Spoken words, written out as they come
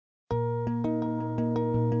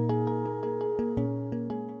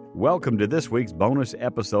Welcome to this week's bonus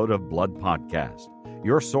episode of Blood Podcast,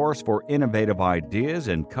 your source for innovative ideas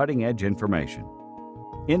and cutting-edge information.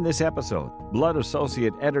 In this episode, Blood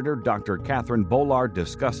Associate Editor Dr. Catherine Bollard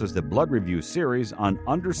discusses the Blood Review series on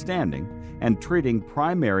understanding and treating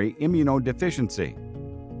primary immunodeficiency.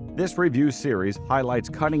 This review series highlights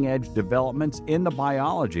cutting-edge developments in the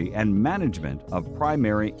biology and management of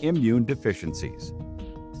primary immune deficiencies.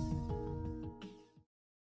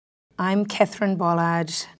 I'm Catherine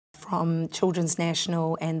Bollard from Children's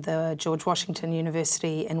National and the George Washington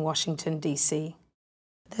University in Washington, D.C.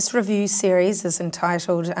 This review series is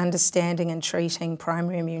entitled Understanding and Treating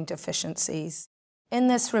Primary Immune Deficiencies. In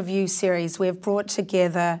this review series, we've brought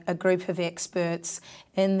together a group of experts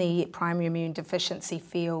in the primary immune deficiency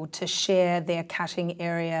field to share their cutting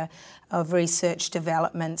area of research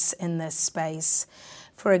developments in this space.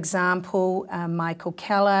 For example, Michael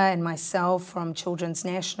Keller and myself from Children's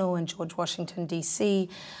National and George Washington, D.C.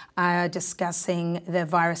 are discussing the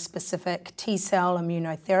virus-specific T-cell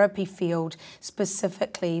immunotherapy field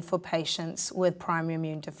specifically for patients with primary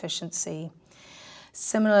immune deficiency.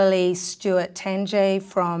 Similarly, Stuart Tanguay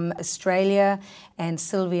from Australia and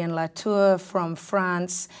Sylvain Latour from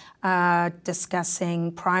France are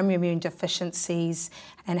discussing primary immune deficiencies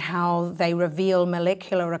and how they reveal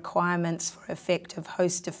molecular requirements for effective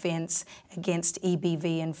host defense against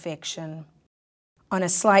EBV infection. On a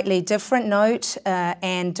slightly different note,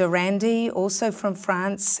 Anne Durandi, also from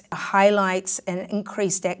France, highlights an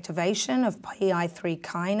increased activation of PI3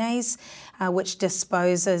 kinase, which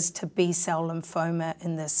disposes to B-cell lymphoma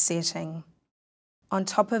in this setting. On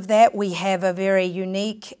top of that, we have a very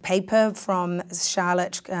unique paper from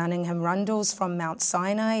Charlotte Garningham-Rundles from Mount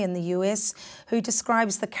Sinai in the US, who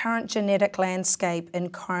describes the current genetic landscape in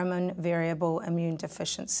Kármán variable immune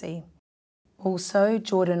deficiency. Also,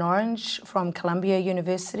 Jordan Orange from Columbia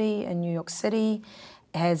University in New York City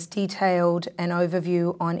has detailed an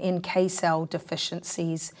overview on NK cell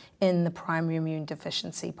deficiencies in the primary immune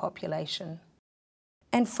deficiency population.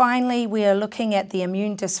 And finally, we are looking at the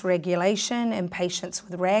immune dysregulation in patients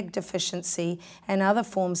with RAG deficiency and other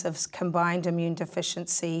forms of combined immune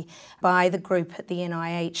deficiency by the group at the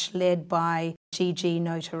NIH led by Gigi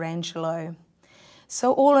Notarangelo.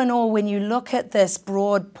 So all in all, when you look at this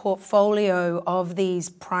broad portfolio of these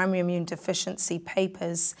primary immune deficiency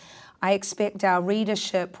papers, I expect our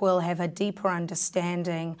readership will have a deeper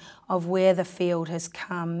understanding of where the field has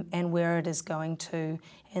come and where it is going to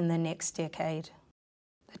in the next decade.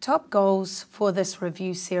 The top goals for this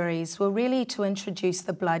review series were really to introduce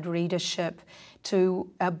the blood readership to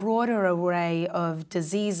a broader array of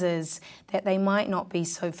diseases that they might not be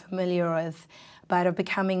so familiar with, but are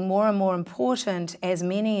becoming more and more important as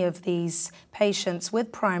many of these patients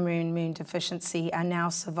with primary immune deficiency are now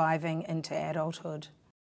surviving into adulthood.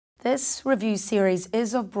 This review series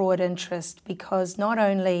is of broad interest because not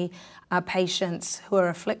only are patients who are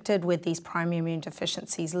afflicted with these primary immune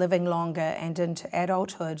deficiencies living longer and into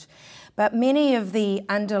adulthood, but many of the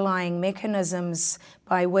underlying mechanisms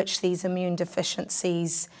by which these immune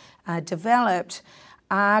deficiencies are developed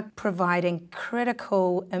are providing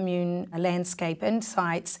critical immune landscape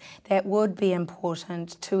insights that would be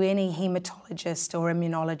important to any hematologist or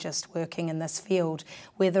immunologist working in this field,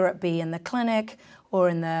 whether it be in the clinic or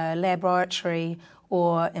in the laboratory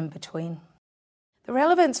or in between. The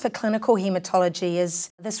relevance for clinical hematology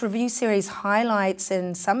is this review series highlights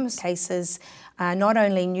in some cases not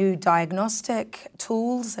only new diagnostic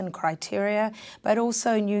tools and criteria, but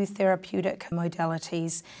also new therapeutic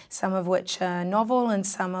modalities, some of which are novel and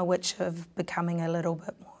some of which are becoming a little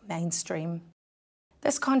bit more mainstream.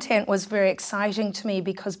 This content was very exciting to me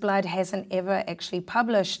because Blood hasn't ever actually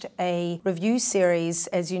published a review series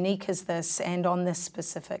as unique as this and on this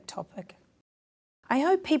specific topic. I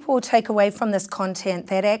hope people will take away from this content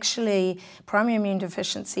that actually primary immune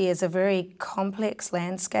deficiency is a very complex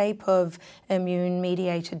landscape of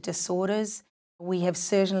immune-mediated disorders. We have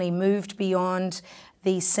certainly moved beyond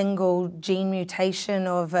the single gene mutation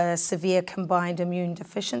of a severe combined immune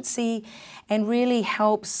deficiency and really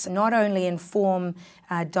helps not only inform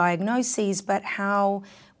diagnoses, but how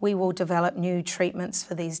we will develop new treatments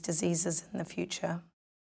for these diseases in the future.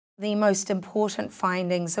 The most important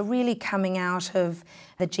findings are really coming out of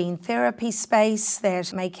the gene therapy space. They're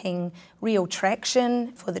making real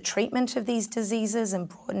traction for the treatment of these diseases and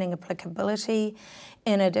broadening applicability.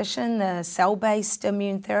 In addition, the cell-based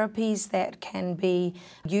immune therapies that can be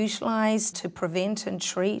utilized to prevent and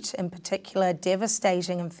treat, in particular,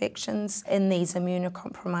 devastating infections in these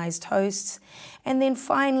immunocompromised hosts. And then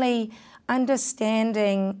finally,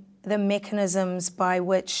 understanding the mechanisms by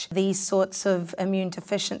which these sorts of immune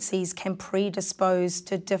deficiencies can predispose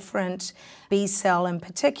to different B-cell, in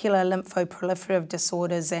particular lymphoproliferative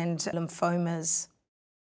disorders and lymphomas.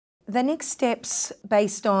 The next steps,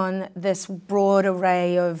 based on this broad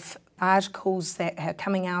array of articles that are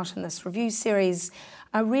coming out in this review series,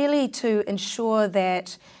 are really to ensure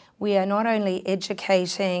that we are not only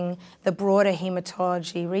educating the broader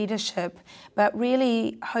hematology readership, but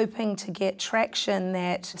really hoping to get traction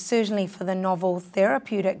that, certainly for the novel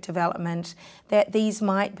therapeutic development, that these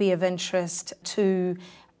might be of interest to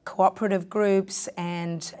cooperative groups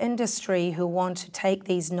and industry who want to take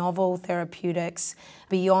these novel therapeutics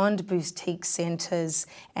beyond boutique centres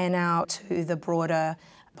and out to the broader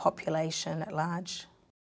population at large.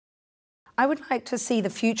 I would like to see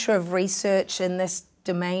the future of research in this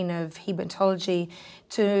domain of hematology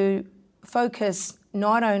to focus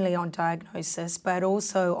not only on diagnosis but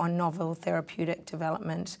also on novel therapeutic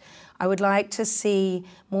development. I would like to see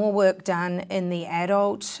more work done in the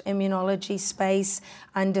adult immunology space,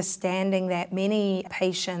 understanding that many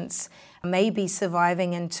patients may be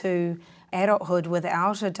surviving into adulthood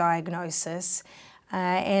without a diagnosis.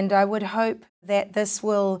 And I would hope that this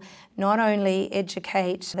will not only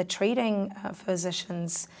educate the treating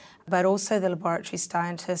physicians, but also the laboratory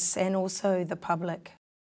scientists and also the public.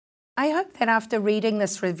 I hope that after reading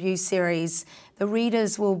this review series, the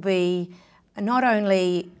readers will be not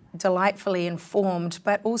only delightfully informed,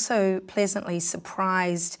 but also pleasantly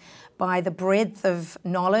surprised by the breadth of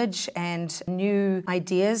knowledge and new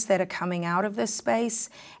ideas that are coming out of this space,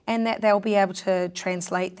 and that they'll be able to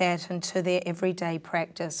translate that into their everyday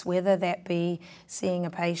practice, whether that be seeing a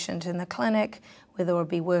patient in the clinic, whether it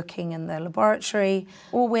be working in the laboratory,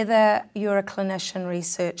 or whether you're a clinician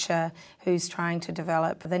researcher who's trying to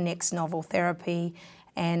develop the next novel therapy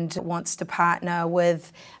and wants to partner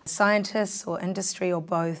with scientists or industry or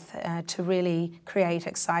both to really create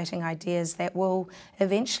exciting ideas that will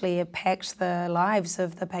eventually impact the lives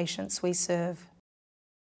of the patients we serve.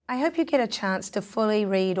 I hope you get a chance to fully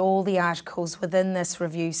read all the articles within this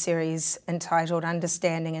review series entitled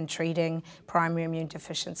Understanding and Treating Primary Immune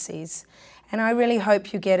Deficiencies. And I really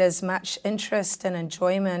hope you get as much interest and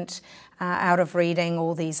enjoyment out of reading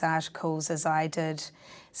all these articles as I did.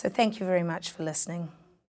 So thank you very much for listening.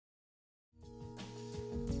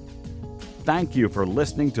 Thank you for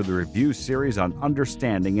listening to the review series on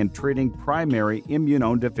understanding and treating primary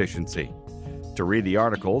immunodeficiency. To read the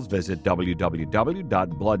articles, visit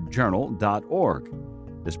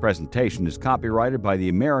www.bloodjournal.org. This presentation is copyrighted by the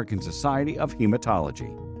American Society of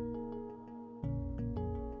Hematology.